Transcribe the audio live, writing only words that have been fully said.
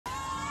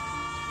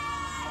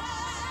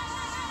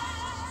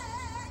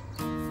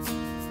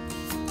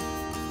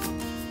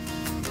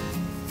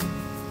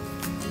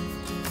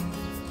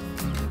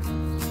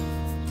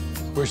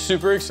We're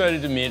super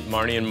excited to meet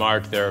Marnie and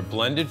Mark. They're a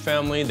blended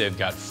family. They've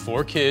got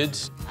 4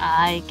 kids.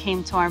 I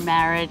came to our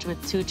marriage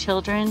with 2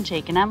 children,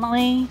 Jake and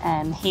Emily,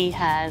 and he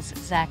has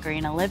Zachary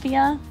and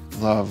Olivia.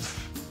 Love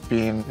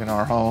being in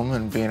our home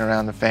and being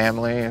around the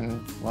family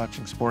and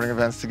watching sporting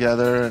events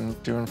together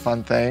and doing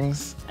fun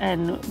things.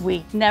 And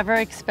we never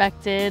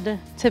expected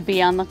to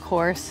be on the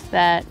course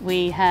that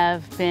we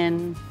have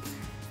been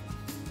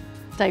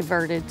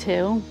diverted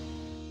to.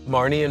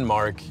 Marnie and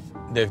Mark,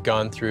 they've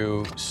gone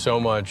through so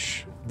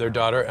much. Their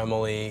daughter,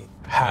 Emily,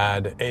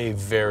 had a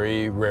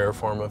very rare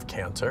form of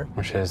cancer.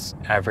 Which is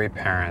every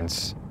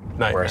parent's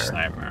worst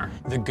nightmare.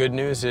 The good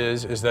news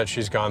is that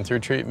she's gone through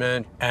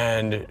treatment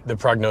and the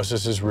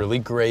prognosis is really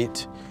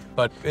great.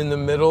 But in the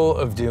middle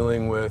of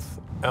dealing with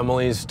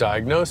Emily's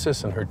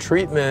diagnosis and her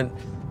treatment,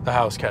 the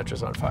house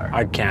catches on fire.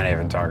 I can't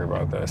even talk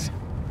about this.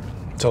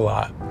 It's a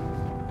lot.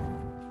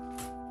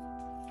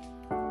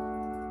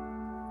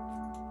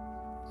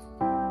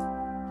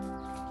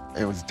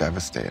 It was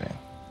devastating.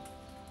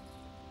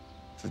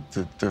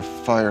 The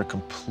fire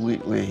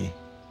completely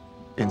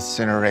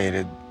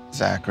incinerated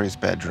Zachary's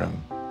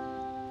bedroom.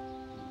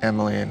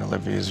 Emily and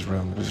Olivia's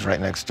room, it was right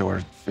next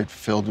door. It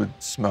filled with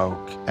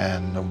smoke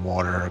and the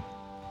water.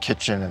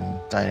 Kitchen and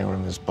dining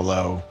room is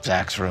below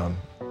Zach's room.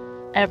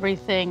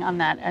 Everything on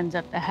that end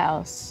of the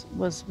house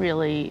was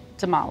really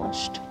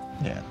demolished.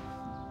 Yeah.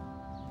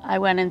 I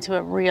went into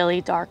a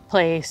really dark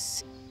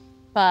place,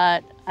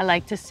 but I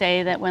like to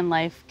say that when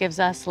life gives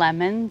us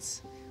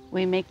lemons,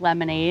 we make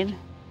lemonade.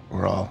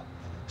 We're all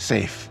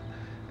safe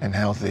and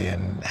healthy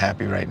and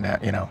happy right now.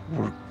 You know,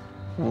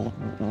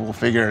 we'll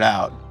figure it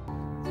out.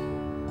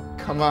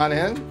 Come on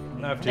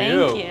in. After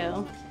you. Thank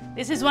you.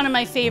 This is one of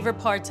my favorite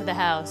parts of the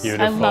house.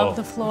 Beautiful. I love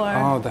the floor.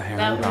 Oh, the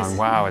herringbone.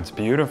 Wow, it's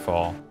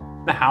beautiful.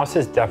 The house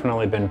has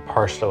definitely been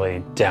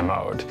partially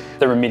demoed.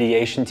 The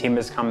remediation team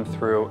has come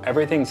through.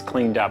 Everything's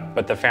cleaned up,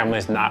 but the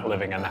family's not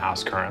living in the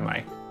house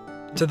currently.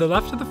 To the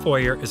left of the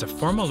foyer is a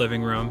formal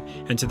living room,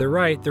 and to the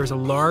right, there's a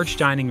large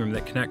dining room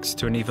that connects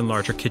to an even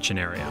larger kitchen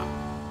area.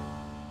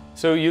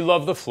 So you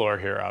love the floor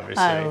here,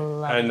 obviously. I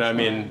love and the I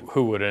mean,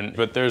 who wouldn't?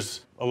 But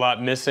there's a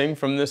lot missing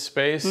from this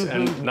space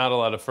and not a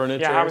lot of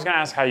furniture. Yeah, I was gonna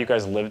ask how you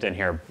guys lived in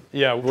here.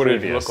 Yeah, what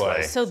did it look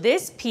like? So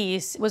this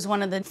piece was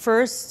one of the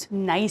first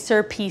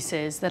nicer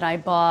pieces that I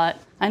bought.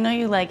 I know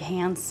you like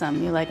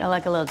handsome. I like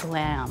a little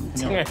glam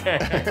too.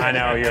 I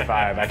know your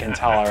vibe, I can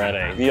tell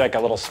already. You like a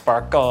little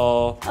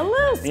sparkle. A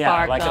little sparkle,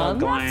 Yeah, like a not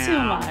glam. too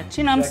much.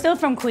 You know, I'm still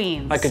from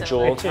Queens. Like a so-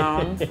 jewel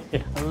tone.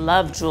 I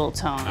love jewel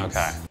tones.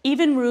 Okay.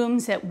 Even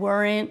rooms that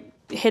weren't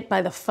hit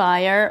by the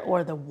fire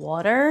or the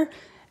water,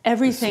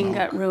 everything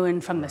got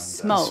ruined from the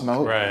smoke.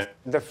 Smoke. Right.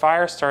 The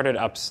fire started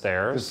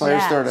upstairs. The fire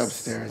started Yes.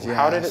 upstairs, yeah.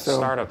 How did it So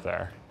start up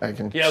there? I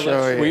can Yeah,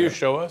 show you. will you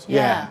show us?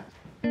 Yeah.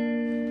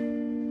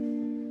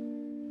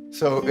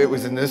 So it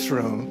was in this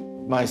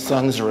room, my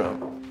son's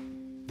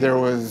room. There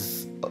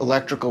was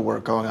electrical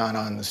work going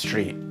on the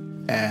street,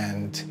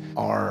 and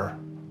our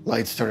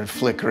lights started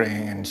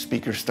flickering and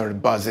speakers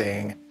started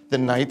buzzing. The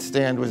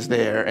nightstand was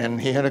there, and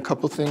he had a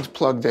couple things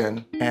plugged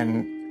in,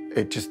 and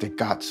it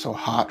got so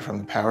hot from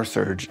the power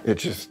surge, it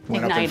just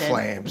went up in Ignited.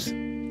 flames.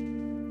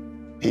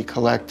 He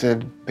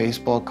collected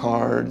baseball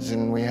cards,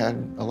 and we had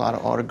a lot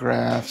of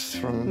autographs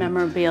from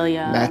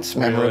Memorabilia. Mets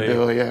Really?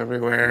 memorabilia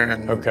everywhere,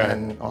 and, Okay.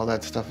 and all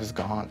that stuff is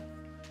gone.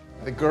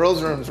 The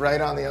girls' room's right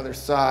on the other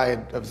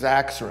side of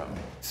Zach's room.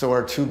 So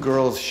our 2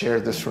 girls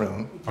shared this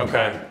room.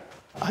 Okay.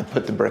 I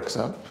put the bricks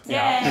up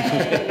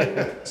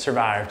Yay!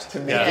 Survived. to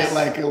make it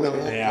like a little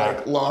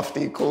like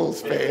lofty, cool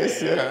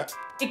space. Yeah.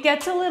 It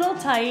gets a little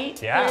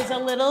tight. Yeah. There's a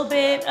little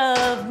bit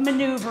of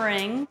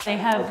maneuvering. They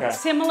have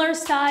similar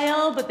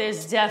style, but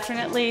there's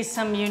definitely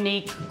some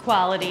unique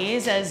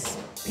qualities as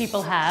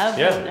people have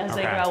as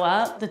they grow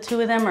up. The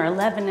 2 of them are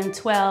 11 and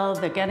 12.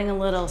 They're getting a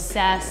little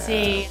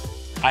sassy.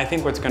 I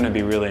think what's going to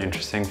be really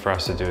interesting for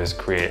us to do is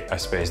create a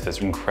space that's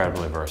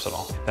incredibly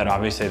versatile. That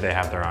obviously they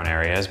have their own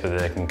areas, but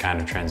they can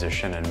kind of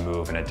transition and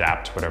move and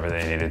adapt to whatever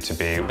they need it to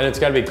be. And it's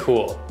got to be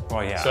cool.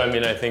 Well, yeah. So I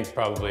mean, I think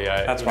probably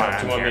That's why do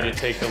I'm you want me here. to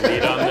take the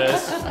lead on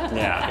this?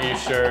 Yeah. Are you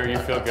sure you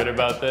feel good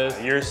about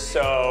this? You're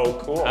so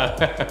cool. All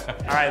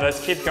right, let's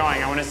keep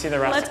going. I want to see the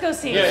rest. Let's go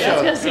see. Yeah, Let's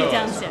yeah. go see Go.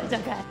 downstairs.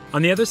 Okay.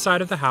 On the other side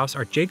of the house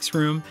are Jake's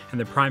room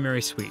and the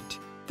primary suite.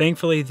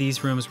 Thankfully,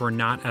 these rooms were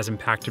not as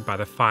impacted by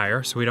the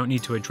fire, so we don't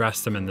need to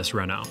address them in this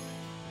reno.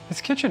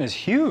 This kitchen is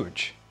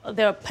huge.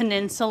 The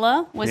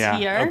peninsula was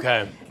here.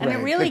 Okay. And it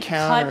Right, really the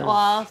cut counters.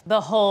 off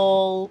the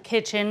whole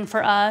kitchen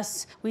for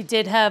us. We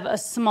did have a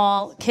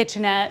small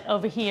kitchenette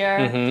over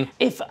here.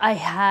 If I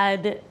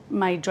had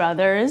my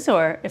druthers,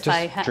 or if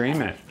I had...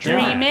 dream it.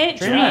 Dream it,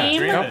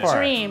 Dream it. Go for it.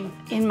 dream.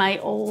 In my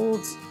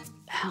old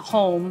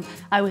home,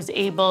 I was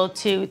able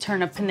to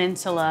turn a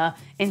peninsula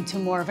into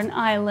more of an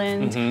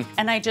island.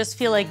 And I just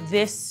feel like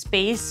this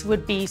space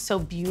would be so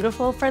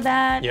beautiful for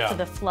that, Yeah. for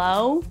the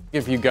flow.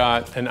 If you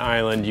got an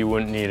island, you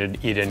wouldn't need an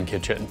eat-in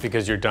kitchen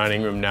because your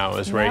dining room now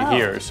is right No.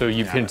 here. So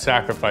you can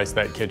sacrifice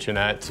that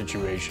kitchenette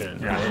situation.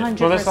 Right? 100%.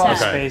 Well, there's a lot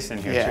of Okay. space in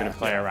here Yeah. too to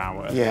play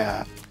around with.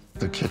 Yeah.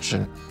 the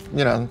kitchen.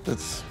 You know,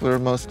 that's where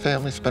most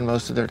families spend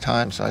most of their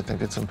time, so I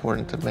think it's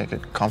important to make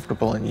it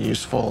comfortable and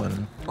useful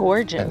and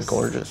gorgeous. And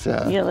gorgeous,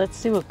 yeah. Yeah, let's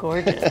see what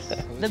gorgeous.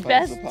 The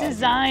best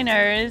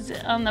designers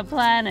on the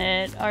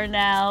planet are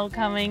now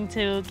coming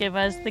to give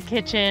us the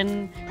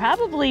kitchen.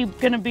 Probably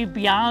gonna be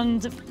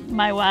beyond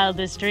my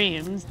wildest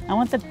dreams. I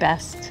want the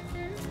best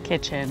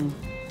kitchen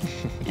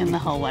in the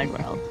whole wide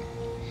world.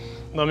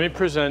 Let me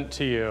present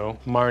to you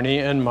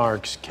Marnie and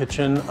Mark's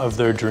kitchen of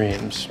their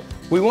dreams.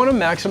 We want to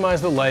maximize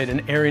the light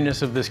and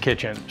airiness of this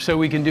kitchen, so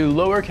we can do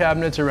lower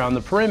cabinets around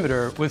the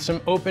perimeter with some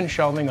open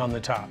shelving on the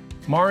top.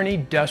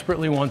 Marnie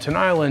desperately wants an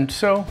island,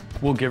 so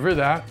we'll give her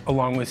that,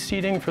 along with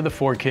seating for the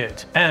 4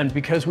 kids. And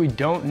because we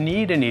don't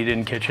need an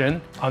eat-in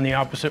kitchen, on the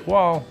opposite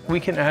wall,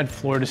 we can add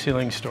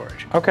floor-to-ceiling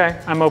storage. Okay,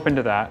 I'm open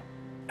to that.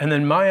 And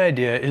then my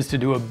idea is to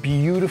do a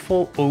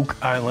beautiful oak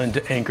island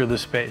to anchor the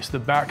space. The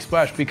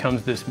backsplash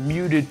becomes this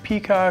muted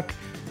peacock,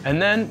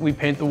 and then we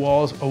paint the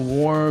walls a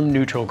warm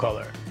neutral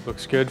color.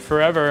 Looks good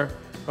forever.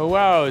 Oh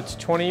wow, it's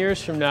 20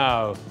 years from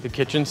now. The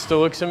kitchen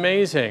still looks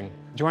amazing.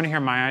 Do you want to hear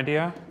my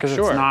idea? Because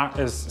Sure. it's not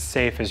as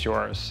safe as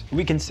yours.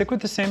 We can stick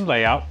with the same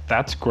layout.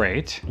 That's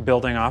great.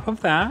 Building off of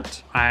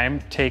that,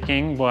 I'm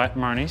taking what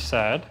Marnie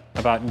said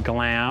about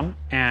glam,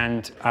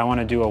 and I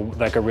want to do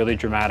like a really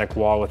dramatic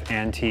wall with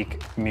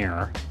antique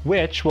mirror,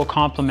 which will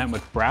complement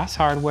with brass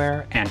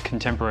hardware and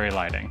contemporary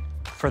lighting.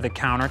 For the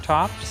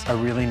countertops, a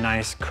really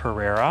nice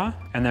Carrera,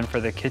 and then for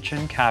the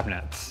kitchen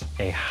cabinets,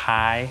 a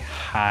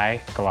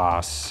high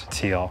gloss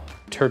teal.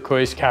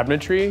 Turquoise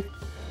cabinetry?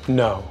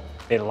 No.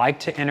 They like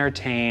to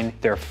entertain,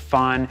 they're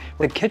fun.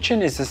 The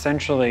kitchen is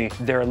essentially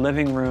their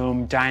living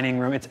room, dining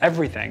room, it's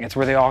everything. It's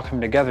where they all come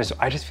together, so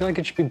I just feel like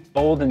it should be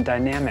bold and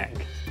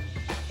dynamic.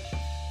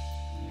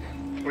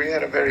 We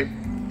had a very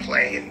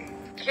plain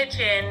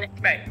Kitchen.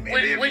 Right.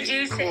 Would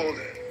you say?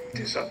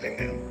 Do something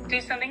new.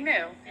 Do something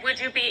new. Would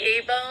you be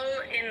able,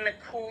 in the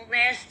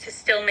coolness, to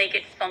still make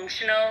it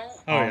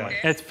functional? Oh yeah.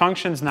 It's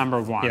functions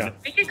number 1. Yeah.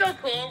 We could go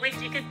cool.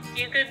 You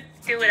could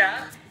do it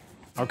up.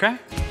 Okay.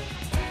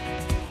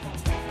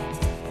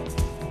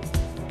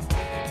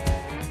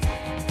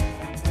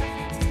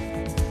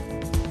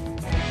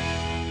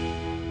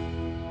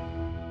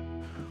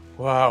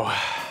 Wow.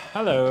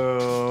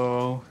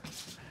 Hello.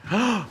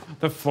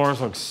 The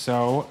floors look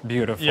so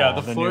beautiful. Yeah,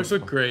 the floors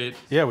look great.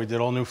 Yeah, we did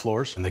all new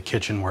floors in the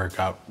kitchen where it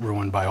got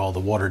ruined by all the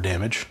water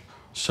damage.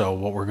 So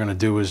what we're gonna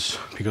do is,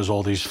 because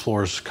all these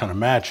floors kind of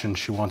match and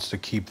she wants to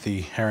keep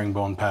the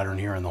herringbone pattern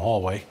here in the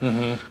hallway,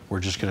 we're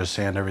just gonna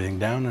sand everything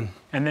down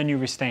And then you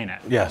restain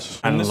it. yes.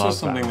 And this was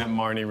something that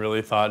Marnie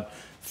really thought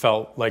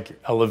felt like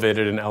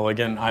elevated and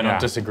elegant. I don't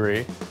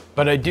disagree.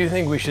 But I do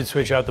think we should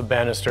switch out the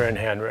banister and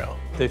handrail.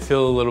 They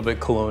feel a little bit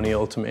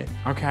colonial to me.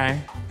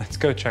 Okay, let's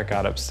go check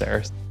out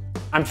upstairs.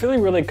 I'm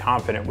feeling really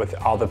confident with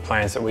all the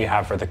plans that we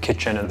have for the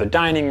kitchen and the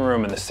dining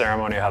room and the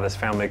ceremony of how this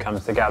family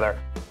comes together.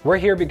 We're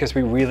here because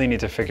we really need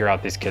to figure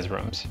out these kids'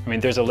 rooms. I mean,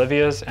 there's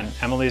Olivia's and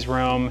Emily's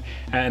room,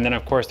 and then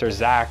of course there's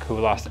Zach, who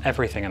lost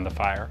everything in the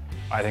fire.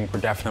 I think we're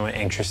definitely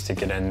anxious to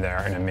get in there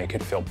and to make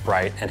it feel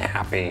bright and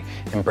happy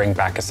and bring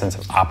back a sense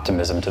of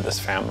optimism to this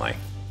family.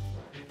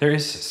 There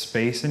is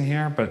space in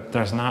here, but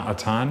there's not a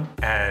ton.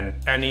 And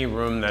any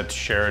room that's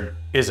shared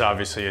is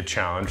obviously a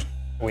challenge.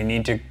 We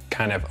need to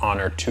kind of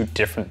honor 2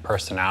 different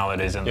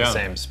personalities in the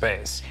same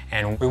space.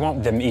 And we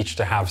want them each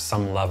to have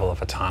some level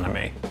of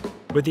autonomy.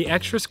 With the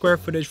extra square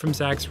footage from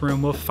Zach's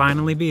room, we'll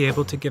finally be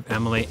able to give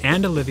Emily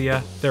and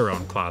Olivia their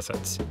own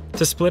closets.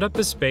 To split up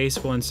the space,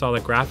 we'll install a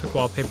graphic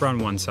wallpaper on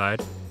one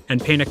side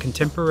and paint a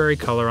contemporary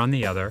color on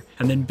the other,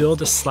 and then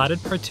build a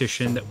slatted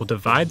partition that will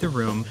divide the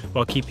room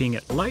while keeping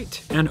it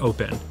light and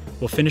open.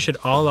 We'll finish it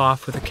all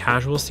off with a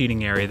casual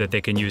seating area that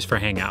they can use for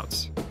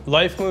hangouts.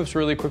 Life moves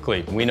really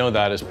quickly. We know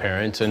that as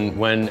parents, and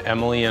when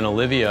Emily and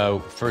Olivia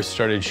first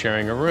started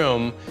sharing a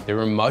room, they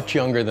were much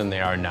younger than they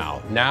are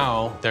now.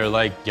 Now, they're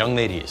like young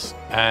ladies,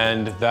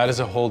 and that is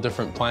a whole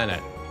different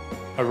planet.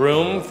 A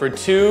room for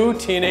 2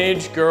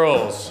 teenage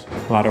girls.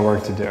 A lot of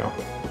work to do.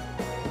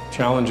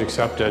 Challenge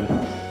accepted.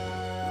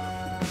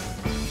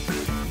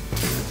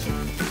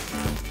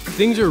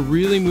 Things are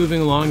really moving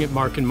along at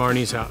Mark and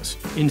Marnie's house.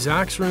 In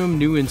Zach's room,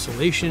 new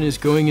insulation is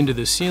going into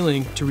the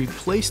ceiling to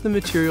replace the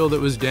material that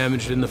was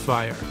damaged in the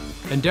fire.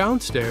 And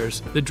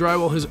downstairs, the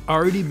drywall has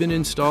already been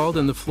installed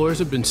and the floors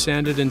have been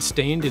sanded and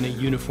stained in a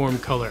uniform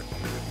color.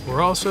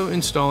 We're also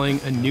installing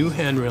a new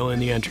handrail in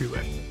the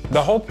entryway.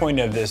 The whole point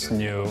of this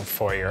new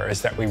foyer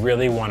is that we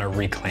really want to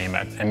reclaim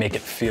it and make it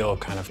feel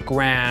kind of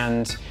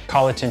grand,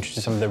 call attention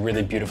to some of the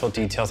really beautiful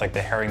details like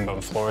the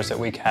herringbone floors that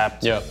we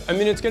kept. Yeah, I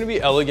mean, it's going to be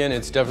elegant.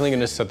 It's definitely going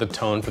to set the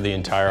tone for the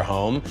entire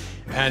home.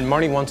 And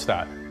Marnie wants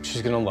that.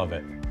 She's going to love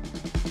it.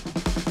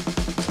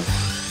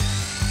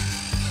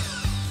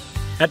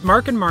 At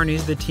Mark and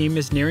Marnie's, the team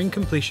is nearing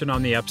completion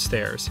on the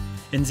upstairs.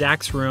 In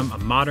Zach's room, a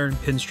modern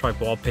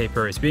pinstripe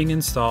wallpaper is being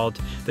installed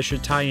that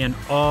should tie in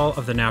all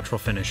of the natural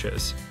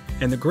finishes.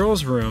 In the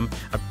girls' room,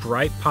 a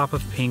bright pop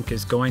of pink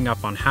is going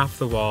up on half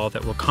the wall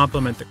that will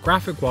complement the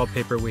graphic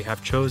wallpaper we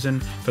have chosen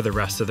for the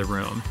rest of the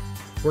room.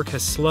 Work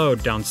has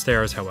slowed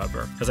downstairs,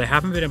 however, as I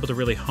haven't been able to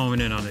really hone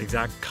in on the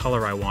exact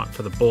color I want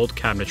for the bold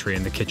cabinetry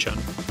in the kitchen.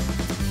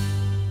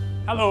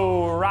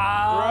 Hello,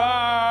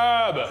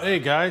 Rob. Rob! Hey,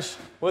 guys.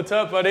 What's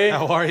up, buddy?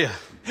 How are you?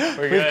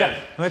 We're good.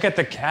 Look at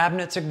the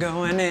cabinets are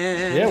going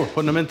in. Yeah, we're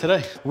putting them in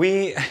today.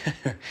 We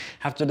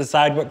have to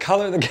decide what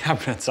color the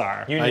cabinets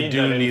are. I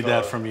do need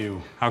that from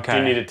you. Okay. Do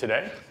you need it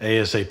today?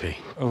 ASAP.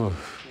 Ooh,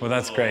 well,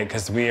 that's great,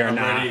 because we are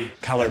not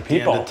color at the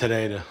people. end of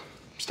today to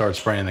start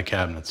spraying the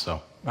cabinets,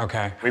 so.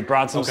 Okay. We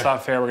brought some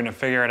stuff here. We're going to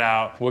figure it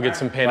out. We'll get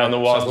some paint on the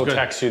walls. Sounds We'll good.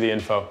 text you the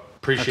info.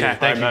 Appreciate Okay. it.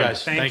 Thank you, man.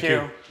 guys. Thank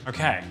you.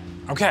 Okay.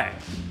 Okay.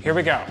 Here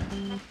we go.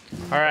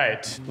 All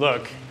right,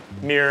 look,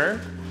 mirror.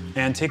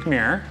 Antique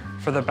mirror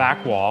for the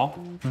back wall.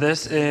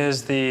 This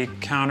is the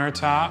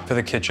countertop for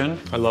the kitchen.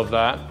 I love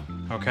that.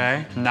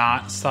 Okay.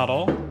 Not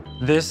subtle.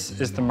 This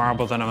is the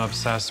marble that I'm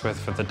obsessed with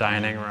for the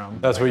dining room.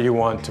 That's what you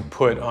want to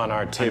put on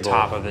our On table.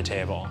 top of the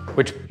table.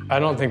 Which I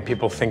don't think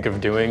people think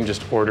of doing,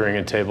 just ordering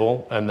a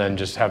table and then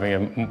just having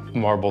a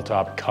marble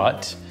top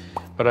cut.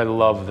 But I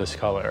love this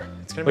color.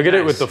 gonna Look be at it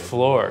nice. with the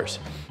floors.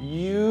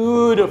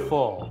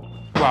 Beautiful.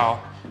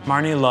 Well,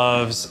 Marnie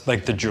loves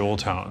like the jewel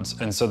tones,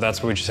 and so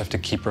that's what we just have to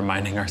keep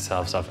reminding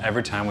ourselves of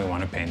every time we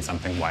want to paint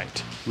something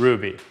white.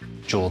 Ruby,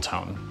 Jewel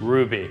tone.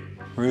 ruby.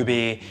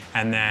 Ruby,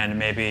 and then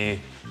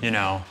maybe, you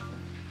know,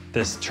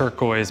 this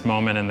turquoise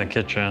moment in the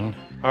kitchen.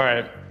 All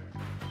right,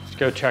 let's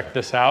go check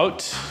this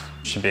out.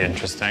 Should be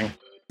interesting.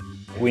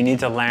 We need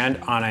to land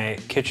on a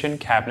kitchen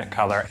cabinet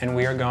color, and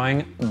we are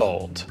going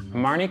bold.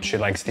 Marnie, she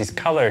likes these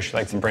colors. She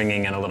likes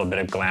bringing in a little bit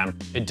of glam.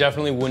 It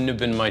definitely wouldn't have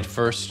been my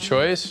first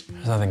choice.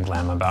 There's nothing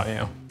glam about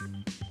you.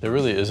 There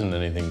really isn't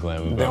anything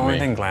glam about The only me.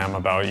 thing glam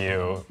about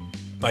you,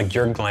 like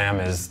your glam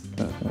is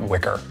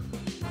wicker.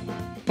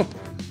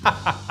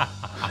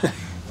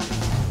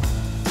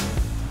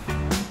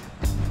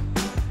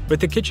 With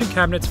the kitchen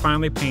cabinets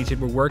finally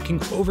painted, we're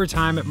working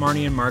overtime at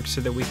Marnie and Mark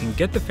so that we can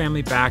get the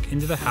family back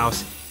into the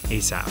house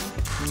ASAP.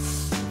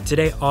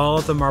 Today, all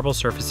of the marble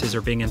surfaces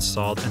are being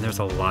installed, and there's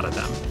a lot of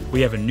them.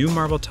 We have a new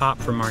marble top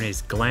for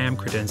Marnie's glam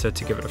credenza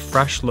to give it a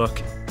fresh look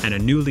and a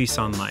new lease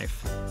on life.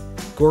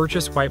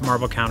 Gorgeous white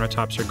marble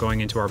countertops are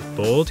going into our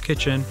bold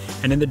kitchen,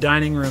 and in the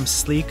dining room,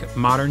 sleek,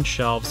 modern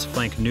shelves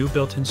flank new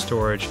built-in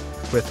storage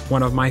with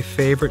one of my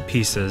favorite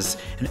pieces,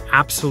 an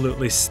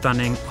absolutely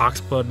stunning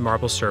oxblood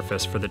marble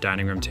surface for the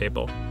dining room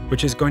table,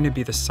 which is going to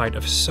be the site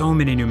of so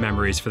many new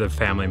memories for the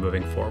family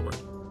moving forward.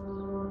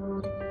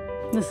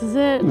 This is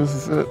it. This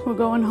is it. We're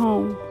going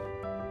home.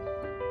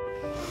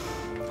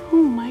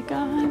 Oh my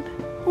God.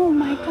 Oh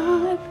my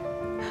God.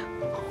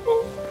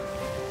 Oh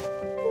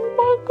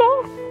my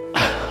God.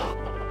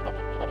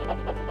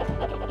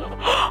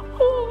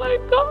 Oh my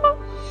God.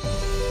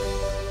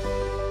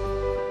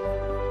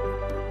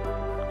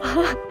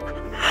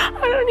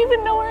 I don't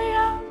even know where I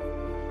am.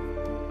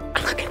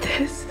 Look at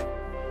this.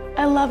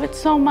 I love it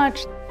so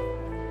much.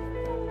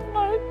 Oh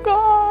my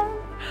God.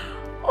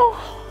 Oh,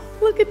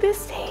 look at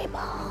this table.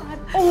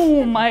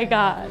 Oh my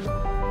God.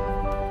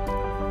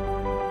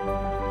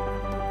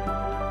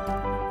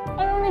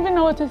 I don't even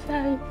know what to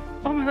say.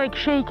 I'm like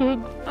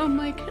shaking. I'm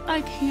like,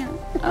 I can't.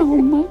 Oh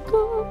my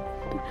God.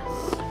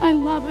 I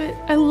love it.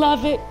 I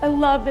love it. I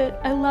love it.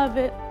 I love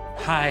it.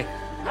 Hi.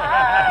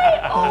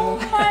 Hi. Oh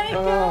my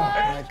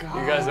God.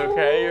 You guys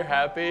okay? You're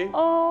happy?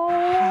 Oh,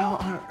 How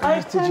on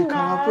earth did you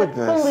come up with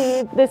this?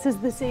 believe this is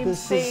the same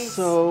This space. is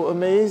so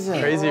amazing.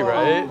 Crazy,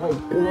 right?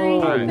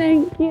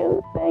 Thank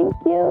you. Thank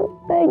you.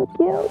 Thank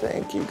you.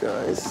 Thank you,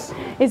 guys.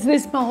 Is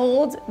this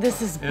bold?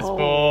 This is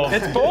bold.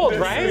 It's bold,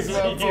 right?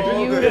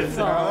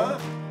 Beautiful.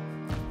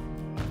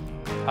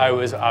 I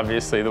was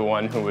obviously the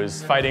one who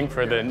was fighting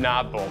for the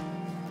not bold.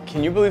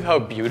 Can you believe how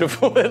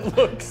beautiful it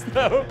looks,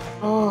 though?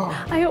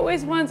 I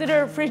always wanted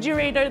a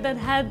refrigerator that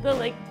had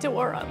the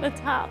door on the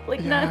top,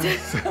 not.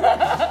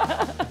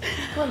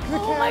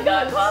 Oh my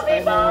God,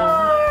 coffee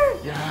bar!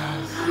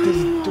 Yes,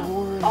 these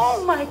doors.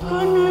 Oh my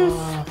goodness!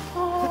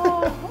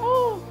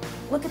 Oh.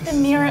 Look at the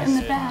mirror in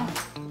the back.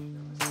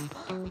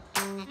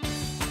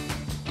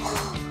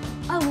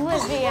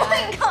 Olivia! Oh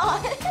my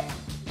God!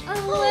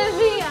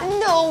 Olivia!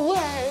 No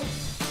way!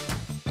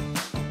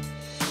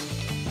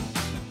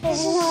 This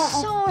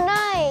is so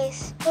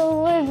nice.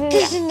 Olivia!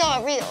 This is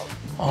not real.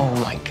 Oh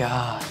my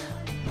God.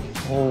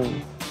 Oh,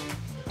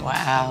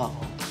 wow.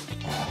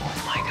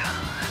 Oh my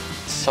God.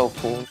 So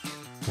cool.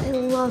 I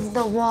love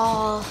the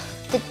wall,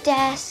 the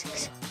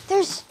desks.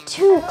 There's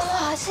 2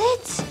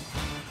 closets.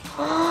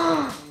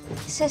 Oh,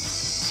 this is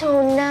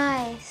so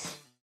nice.